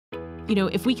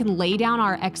if we can lay down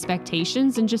our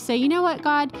expectations and just say, you know what,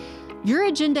 God, your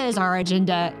agenda is our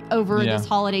agenda over this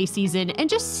holiday season, and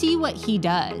just see what he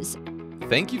does.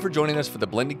 Thank you for joining us for the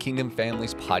Blended Kingdom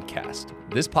Families podcast.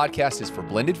 This podcast is for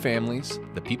blended families,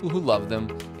 the people who love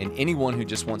them, and anyone who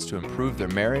just wants to improve their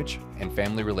marriage and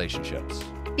family relationships.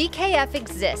 BKF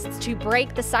exists to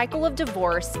break the cycle of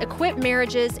divorce, equip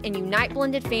marriages, and unite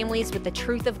blended families with the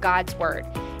truth of God's Word.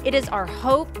 It is our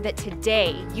hope that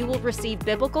today you will receive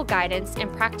biblical guidance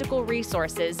and practical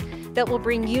resources that will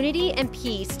bring unity and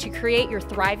peace to create your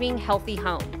thriving, healthy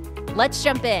home. Let's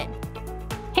jump in.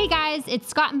 Hey guys, it's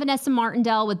Scott and Vanessa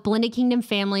Martindale with Blended Kingdom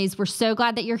Families. We're so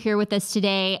glad that you're here with us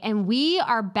today. And we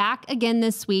are back again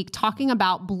this week talking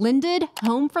about blended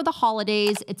home for the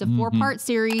holidays. It's a four-part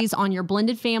series on your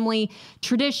blended family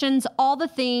traditions, all the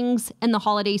things in the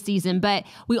holiday season. But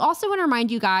we also want to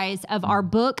remind you guys of our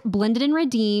book, Blended and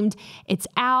Redeemed. It's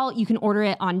out. You can order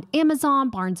it on Amazon,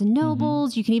 Barnes and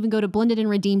Nobles. You can even go to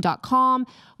blendedandredeemed.com.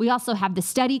 We also have the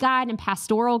study guide and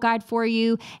pastoral guide for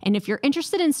you. And if you're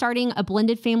interested in starting a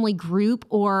blended family group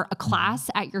or a class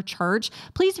at your church,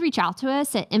 please reach out to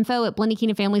us at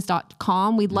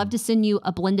info@blendedkingdomfamilies.com. We'd love to send you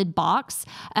a blended box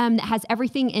that has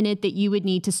everything in it that you would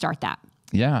need to start that.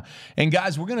 Yeah. And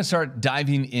guys, we're going to start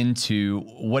diving into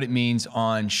what it means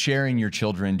on sharing your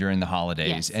children during the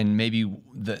holidays and maybe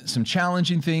some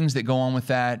challenging things that go on with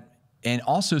that. And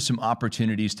also some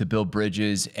opportunities to build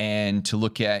bridges and to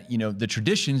look at, the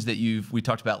traditions that we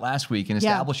talked about last week and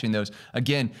establishing those,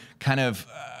 again, kind of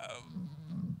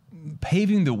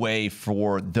paving the way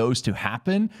for those to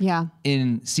happen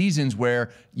in seasons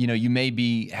where, you may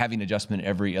be having adjustment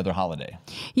every other holiday.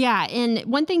 Yeah. And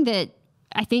one thing that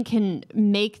I think can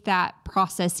make that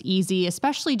process easy,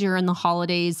 especially during the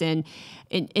holidays and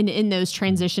in those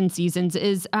transition seasons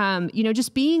is,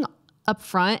 just being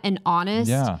upfront and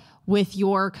honest with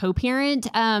your co-parent.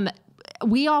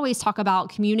 We always talk about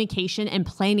communication and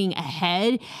planning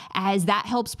ahead, as that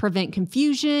helps prevent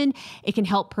confusion. It can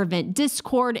help prevent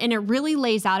discord, and it really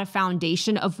lays out a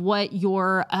foundation of what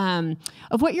your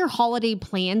holiday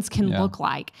plans can look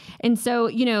like. And so,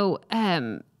 we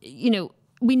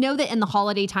know that in the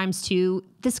holiday times too,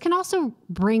 this can also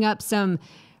bring up some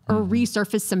or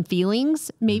resurface some feelings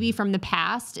maybe from the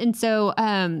past. And so,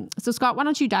 so Scott, why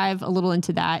don't you dive a little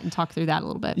into that and talk through that a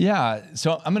little bit? Yeah.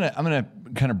 So I'm gonna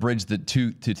kind of bridge the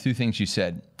two things you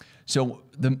said. So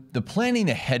the planning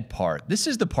ahead part, this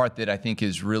is the part that I think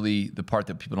is really the part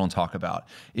that people don't talk about,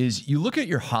 is you look at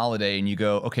your holiday and you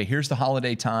go, okay, here's the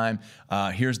holiday time,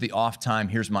 here's the off time,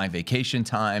 here's my vacation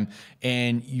time.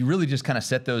 And you really just kind of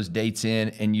set those dates in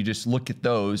and you just look at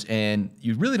those and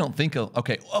you really don't think of,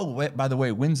 okay, by the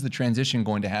way, when's the transition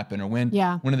going to happen, or when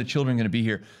are the children going to be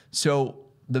here? So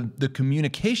the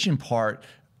communication part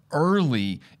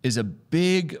early is a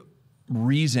big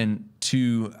reason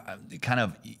to kind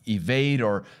of evade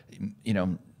or,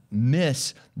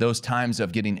 miss those times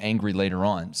of getting angry later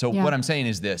on. So what I'm saying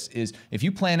is this, is if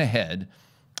you plan ahead,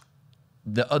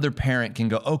 the other parent can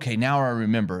go, okay, now I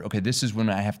remember, okay, this is when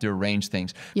I have to arrange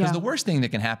things. Because the worst thing that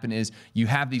can happen is you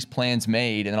have these plans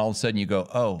made and then all of a sudden you go,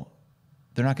 oh,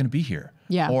 they're not going to be here.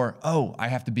 Or, oh, I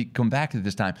have to come back at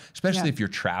this time, especially if you're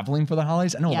traveling for the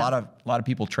holidays. I know a lot of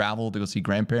people travel to go see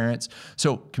grandparents.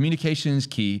 So communication is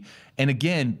key. And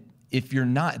again, if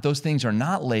those things are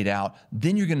not laid out,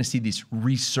 then you're going to see these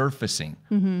resurfacing.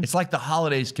 It's like the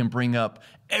holidays can bring up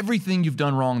everything you've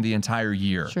done wrong the entire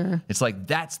year. It's like,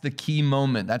 that's the key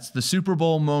moment. That's the Super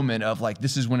Bowl moment of like,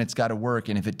 this is when it's got to work.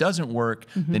 And if it doesn't work,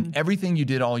 then everything you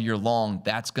did all year long,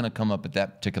 that's going to come up at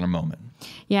that particular moment.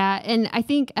 Yeah. And I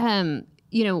think,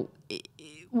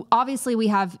 obviously we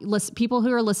have people who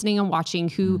are listening and watching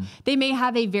who they may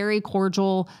have a very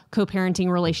cordial co-parenting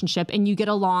relationship and you get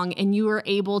along and you are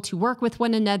able to work with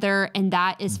one another, and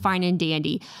that is fine and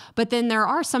dandy. But then there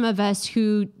are some of us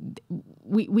who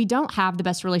we don't have the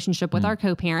best relationship with our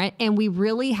co-parent, and we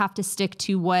really have to stick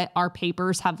to what our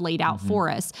papers have laid out for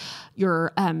us.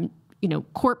 Your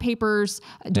court papers,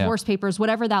 divorce papers,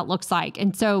 whatever that looks like.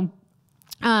 And so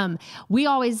we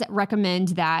always recommend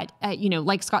that,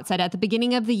 like Scott said, at the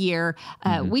beginning of the year,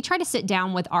 we try to sit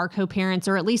down with our co-parents,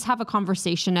 or at least have a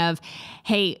conversation of,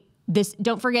 hey,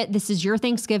 don't forget, this is your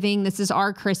Thanksgiving. This is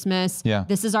our Christmas.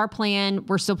 This is our plan.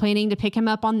 We're still planning to pick him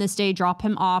up on this day, drop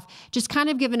him off. Just kind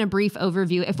of giving a brief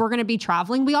overview. If we're going to be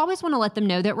traveling, we always want to let them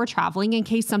know that we're traveling in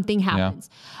case something happens.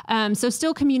 So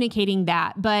still communicating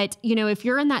that. But, if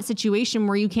you're in that situation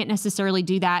where you can't necessarily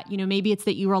do that, maybe it's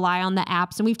that you rely on the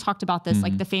apps. And we've talked about this,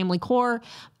 like the Family Core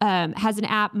has an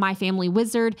app, My Family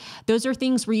Wizard. Those are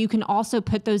things where you can also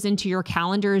put those into your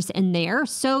calendars in there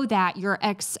so that your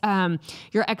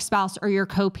ex-spouse spouse or your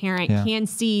co-parent can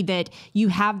see that you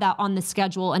have that on the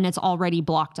schedule and it's already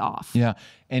blocked off. Yeah.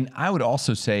 And I would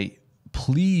also say,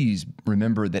 please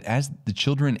remember that as the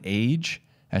children age,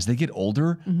 as they get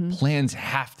older, plans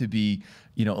have to be,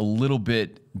 a little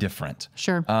bit different.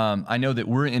 Sure. I know that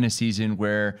we're in a season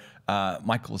where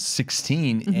Michael is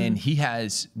 16 and he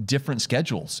has different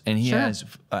schedules and he has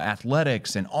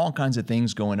athletics and all kinds of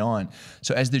things going on.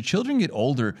 So as the children get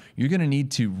older, you're going to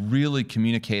need to really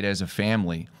communicate as a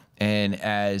family and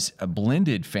as a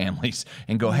blended families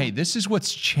and go, hey, this is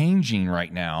what's changing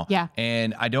right now. Yeah.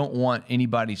 And I don't want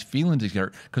anybody's feelings to get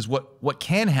hurt, because what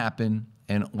can happen,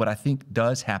 and what I think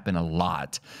does happen a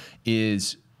lot,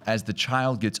 is as the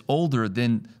child gets older,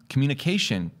 then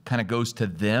communication kind of goes to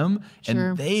them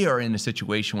and they are in a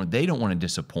situation where they don't want to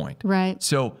disappoint. Right.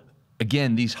 So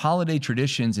again, these holiday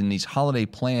traditions and these holiday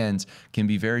plans can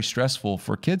be very stressful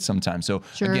for kids sometimes. So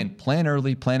again, plan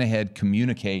early, plan ahead,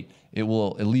 communicate. It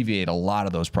will alleviate a lot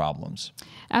of those problems.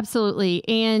 Absolutely.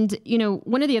 And,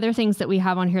 one of the other things that we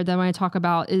have on here that I want to talk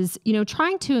about is,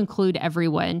 trying to include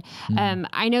everyone.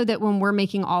 I know that when we're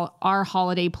making all our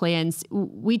holiday plans,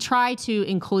 we try to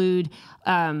include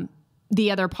the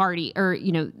other party, or,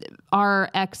 our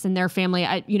ex and their family.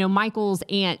 Michael's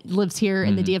aunt lives here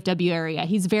in the DFW area.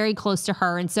 He's very close to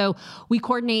her. And so we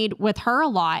coordinate with her a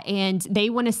lot, and they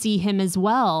want to see him as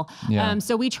well. Yeah.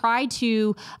 So we try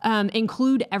to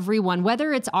include everyone,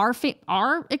 whether it's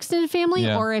our extended family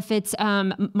or if it's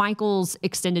Michael's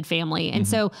extended family. And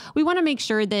so we want to make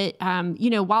sure that,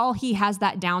 while he has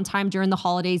that downtime during the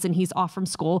holidays and he's off from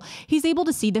school, he's able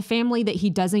to see the family that he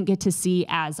doesn't get to see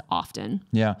as often.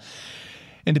 Yeah.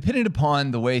 And depending upon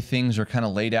the way things are kind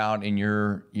of laid out in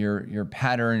your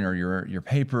pattern or your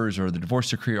papers or the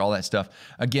divorce decree or all that stuff,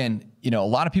 again, a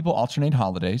lot of people alternate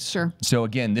holidays. Sure. So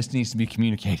again, this needs to be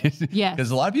communicated. Yes.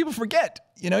 Because a lot of people forget.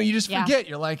 You just forget.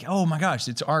 You're like, oh my gosh,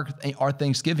 it's our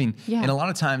Thanksgiving. Yeah. And a lot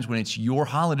of times when it's your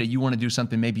holiday, you want to do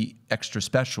something maybe extra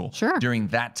special during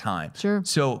that time. Sure.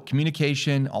 So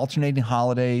communication, alternating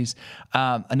holidays.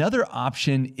 Another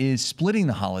option is splitting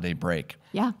the holiday break.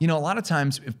 Yeah. A lot of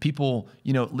times if people,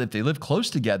 if they live close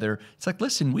together, it's like,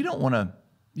 listen, we don't want to,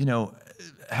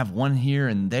 have one here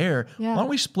and there. Yeah. Why don't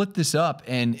we split this up?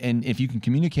 And if you can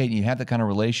communicate and you have that kind of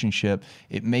relationship,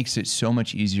 it makes it so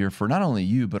much easier for not only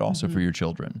you, but also for your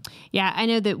children. Yeah, I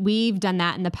know that we've done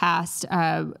that in the past.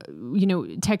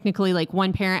 Technically, like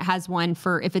one parent has one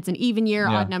for if it's an even year,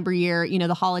 odd number year,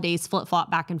 the holidays flip-flop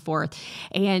back and forth.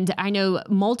 And I know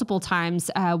multiple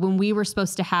times when we were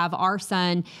supposed to have our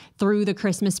son through the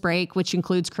Christmas break, which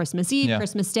includes Christmas Eve,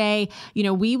 Christmas Day,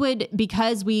 we would,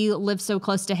 because we live so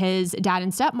close to his dad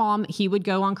and stepmom, he would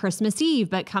go on Christmas Eve,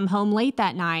 but come home late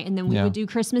that night. And then we would do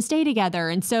Christmas Day together.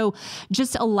 And so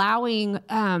just allowing,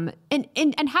 and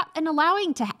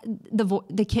allowing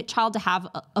the child to have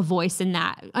a voice in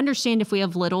that. Understand if we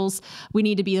have littles, we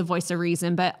need to be the voice of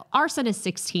reason, but our son is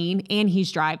 16 and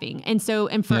he's driving. And so,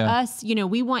 and for us,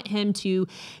 we want him to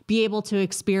be able to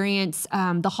experience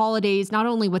the holidays, not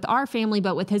only with our family,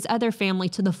 but with his other family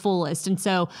to the fullest. And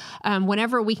so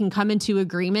whenever we can come into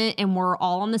agreement and we're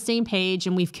all on the same page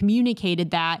and we've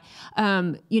communicated that,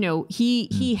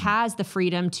 he has the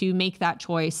freedom to make that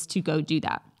choice to go do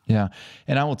that. Yeah.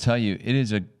 And I will tell you, it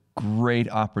is a great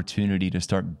opportunity to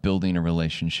start building a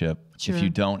relationship. Sure. If you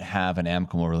don't have an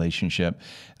amicable relationship,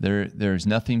 there's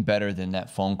nothing better than that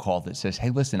phone call that says, hey,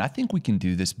 listen, I think we can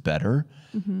do this better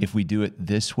if we do it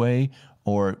this way.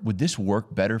 Or would this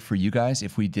work better for you guys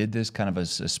if we did this kind of a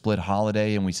split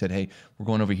holiday and we said, hey, we're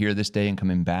going over here this day and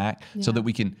coming back, so that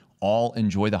we can all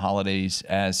enjoy the holidays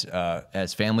as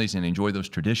families and enjoy those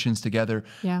traditions together.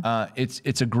 Yeah.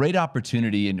 It's a great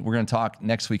opportunity, and we're going to talk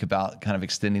next week about kind of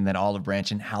extending that olive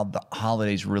branch and how the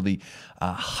holidays really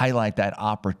highlight that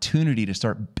opportunity to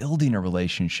start building a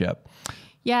relationship.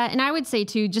 Yeah. And I would say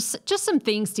too, just some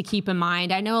things to keep in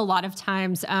mind. I know a lot of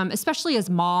times, especially as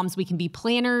moms, we can be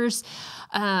planners.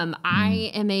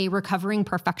 I am a recovering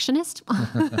perfectionist.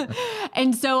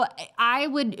 And so I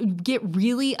would get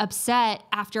really upset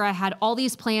after I had all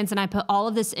these plans and I put all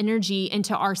of this energy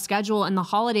into our schedule and the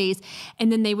holidays,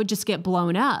 and then they would just get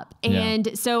blown up.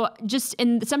 And so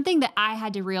and something that I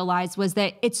had to realize was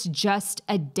that it's just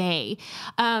a day.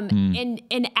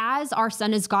 And as our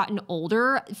son has gotten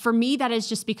older, for me, that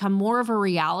has just become more of a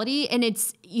reality. And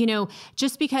it's,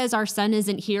 just because our son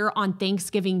isn't here on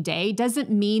Thanksgiving Day doesn't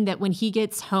mean that when he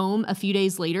gets home a few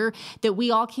days later, that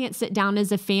we all can't sit down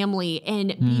as a family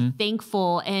and be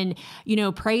thankful and,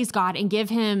 praise God and give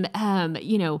him,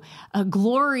 a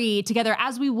glory together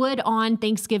as we would on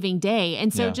Thanksgiving Day.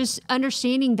 And so just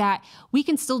understanding that we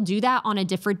can still do that on a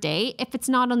different day if it's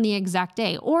not on the exact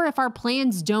day, or if our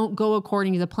plans don't go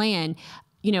according to the plan.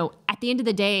 at the end of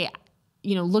the day,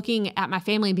 looking at my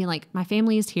family and being like, my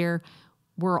family is here.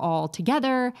 We're all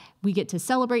together. We get to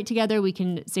celebrate together. We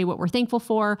can say what we're thankful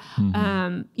for.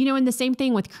 And the same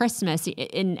thing with Christmas.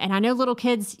 And I know little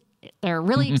kids, they're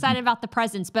really excited about the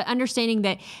presents, but understanding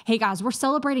that, hey guys, we're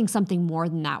celebrating something more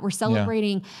than that. We're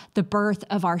celebrating the birth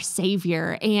of our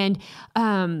Savior. And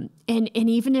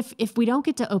even if we don't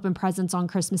get to open presents on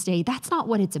Christmas Day, that's not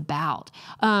what it's about.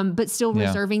 But still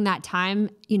reserving that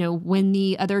time, when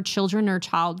the other children or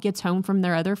child gets home from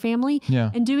their other family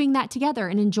and doing that together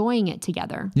and enjoying it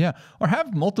together. Yeah. Or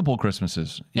have multiple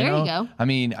Christmases. You go. I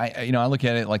mean, I look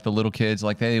at it like the little kids,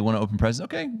 like they want to open presents.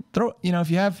 Okay, if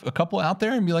you have a couple out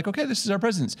there and be like, okay, this is our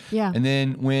presents. Yeah. And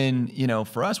then when,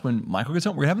 for us, when Michael gets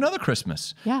home, we're gonna have another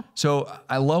Christmas. Yeah. So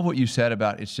I love what you said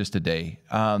about it's just a day,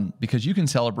 because you can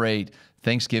celebrate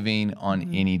Thanksgiving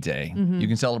on any day. You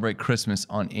can celebrate Christmas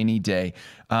on any day.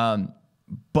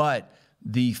 But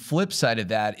the flip side of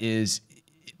that is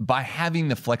by having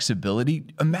the flexibility,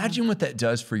 imagine what that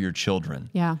does for your children.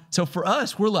 Yeah. So for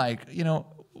us, we're like,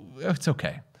 it's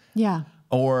okay. Yeah.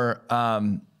 Or,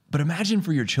 but imagine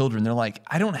for your children, they're like,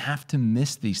 I don't have to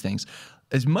miss these things.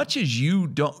 As much as you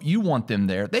want them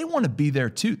there, they want to be there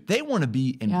too. They want to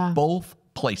be in both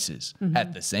places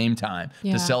at the same time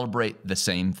to celebrate the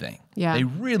same thing. Yeah. They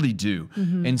really do.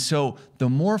 And so the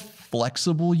more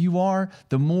flexible you are,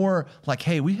 the more like,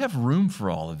 hey, we have room for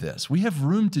all of this. We have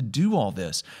room to do all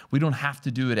this. We don't have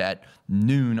to do it at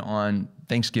noon on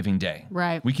Thanksgiving Day.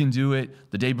 Right. We can do it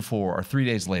the day before or 3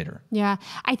 days later. Yeah.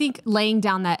 I think laying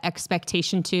down that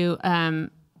expectation too,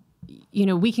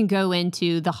 we can go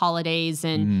into the holidays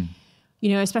and,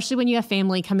 especially when you have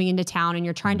family coming into town and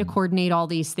you're trying to coordinate all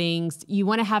these things, you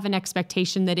want to have an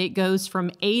expectation that it goes from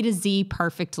A to Z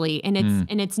perfectly. And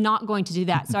it's not going to do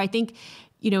that. So I think,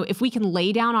 if we can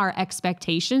lay down our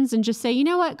expectations and just say, you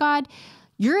know what, God,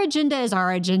 your agenda is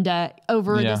our agenda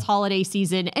over this holiday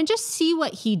season, and just see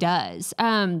what he does.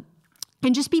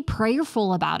 And just be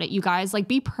prayerful about it, you guys. Like,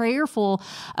 be prayerful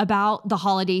about the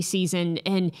holiday season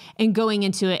and going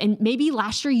into it. And maybe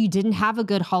last year you didn't have a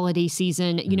good holiday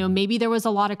season. Maybe there was a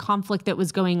lot of conflict that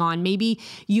was going on. Maybe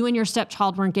you and your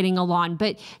stepchild weren't getting along.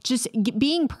 But just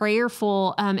being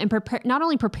prayerful and not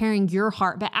only preparing your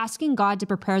heart, but asking God to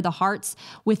prepare the hearts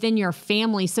within your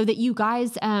family so that you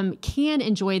guys can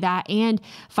enjoy that and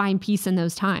find peace in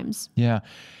those times. Yeah.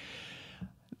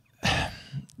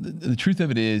 The truth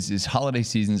of it is holiday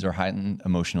seasons are heightened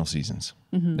emotional seasons.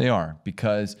 They are,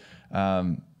 because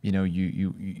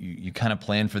you kind of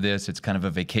plan for this. It's kind of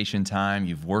a vacation time.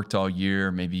 You've worked all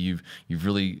year. Maybe you've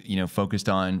really focused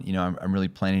on I'm really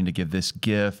planning to give this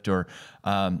gift, or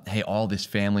hey, all this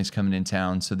family's coming in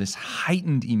town. So this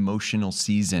heightened emotional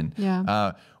season,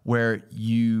 where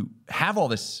you have all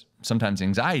this sometimes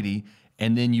anxiety,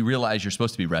 and then you realize you're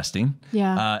supposed to be resting,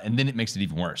 and then it makes it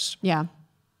even worse. Yeah.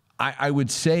 I would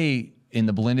say in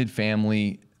the blended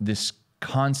family, this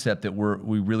concept that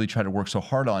we really try to work so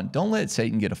hard on, don't let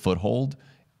Satan get a foothold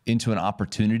into an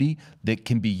opportunity that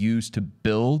can be used to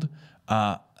build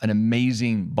an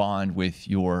amazing bond with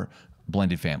your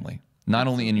blended family, not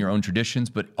only in your own traditions,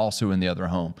 but also in the other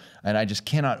home. And I just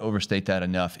cannot overstate that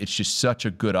enough. It's just such a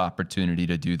good opportunity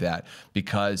to do that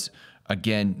because,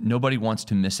 again, nobody wants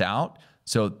to miss out.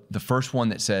 So the first one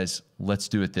that says, let's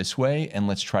do it this way and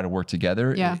let's try to work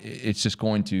together, it's just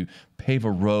going to pave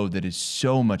a road that is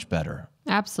so much better.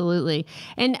 Absolutely.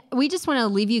 And we just want to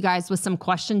leave you guys with some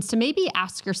questions to maybe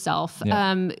ask yourself,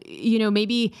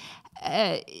 maybe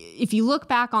if you look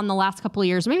back on the last couple of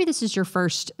years, maybe this is your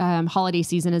first holiday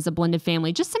season as a blended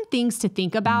family, just some things to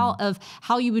think about of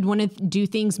how you would want to do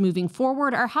things moving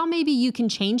forward, or how maybe you can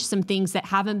change some things that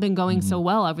haven't been going so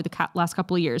well over the last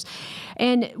couple of years.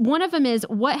 And one of them is,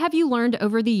 what have you learned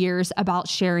over the years about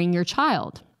sharing your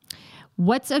child?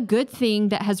 What's a good thing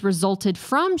that has resulted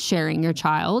from sharing your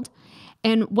child?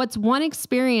 And what's one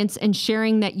experience in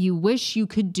sharing that you wish you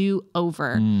could do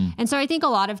over? And so I think a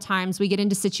lot of times we get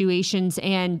into situations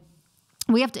and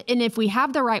we have to, and if we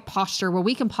have the right posture where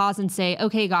we can pause and say,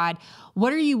 okay, God,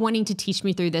 what are you wanting to teach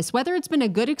me through this? Whether it's been a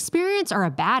good experience or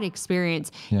a bad experience,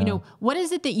 what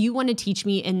is it that you want to teach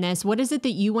me in this? What is it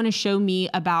that you want to show me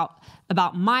about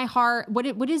my heart?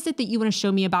 What is it that you want to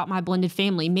show me about my blended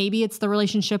family? Maybe it's the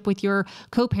relationship with your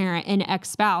co-parent and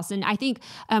ex-spouse. And I think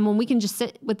when we can just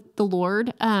sit with the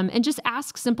Lord and just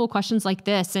ask simple questions like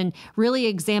this and really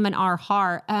examine our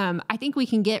heart, I think we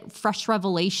can get fresh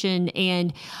revelation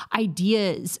and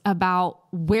ideas about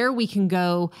where we can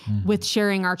go with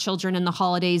sharing our children in the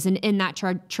holidays and in that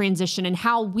transition, and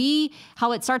how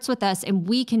it starts with us, and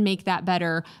we can make that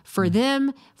better for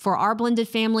them, for our blended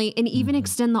family, and even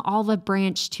extend the olive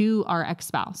branch to our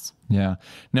ex-spouse. Yeah.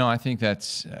 No, I think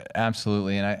that's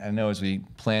absolutely. And I know as we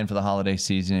plan for the holiday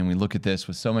season and we look at this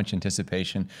with so much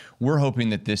anticipation, we're hoping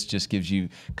that this just gives you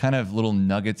kind of little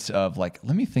nuggets of like,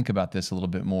 let me think about this a little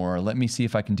bit more. Or let me see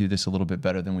if I can do this a little bit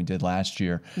better than we did last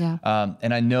year. Yeah.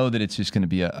 And I know that it's just going to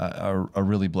be a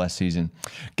really blessed season.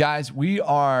 Guys, we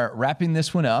are wrapping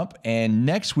this one up. And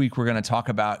next week, we're going to talk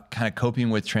about kind of coping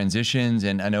with transitions.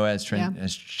 And I know as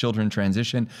children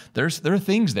transition, there are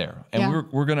things there. And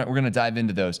we're going to dive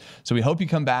into those. So we hope you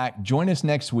come back. Join us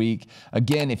next week.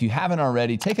 Again, if you haven't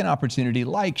already, take an opportunity,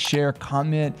 like, share,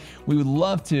 comment. We would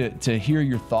love to hear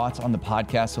your thoughts on the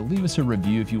podcast. So leave us a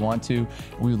review if you want to.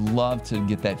 We would love to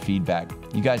get that feedback.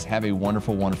 You guys have a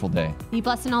wonderful, wonderful day. Be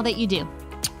blessed in all that you do.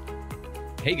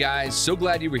 Hey guys, so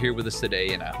glad you were here with us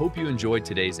today, and I hope you enjoyed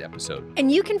today's episode.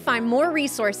 And you can find more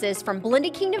resources from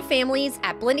Blended Kingdom Families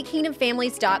at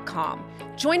blendedkingdomfamilies.com.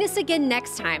 Join us again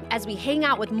next time as we hang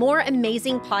out with more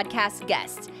amazing podcast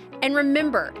guests. And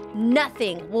remember,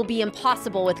 nothing will be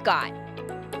impossible with God.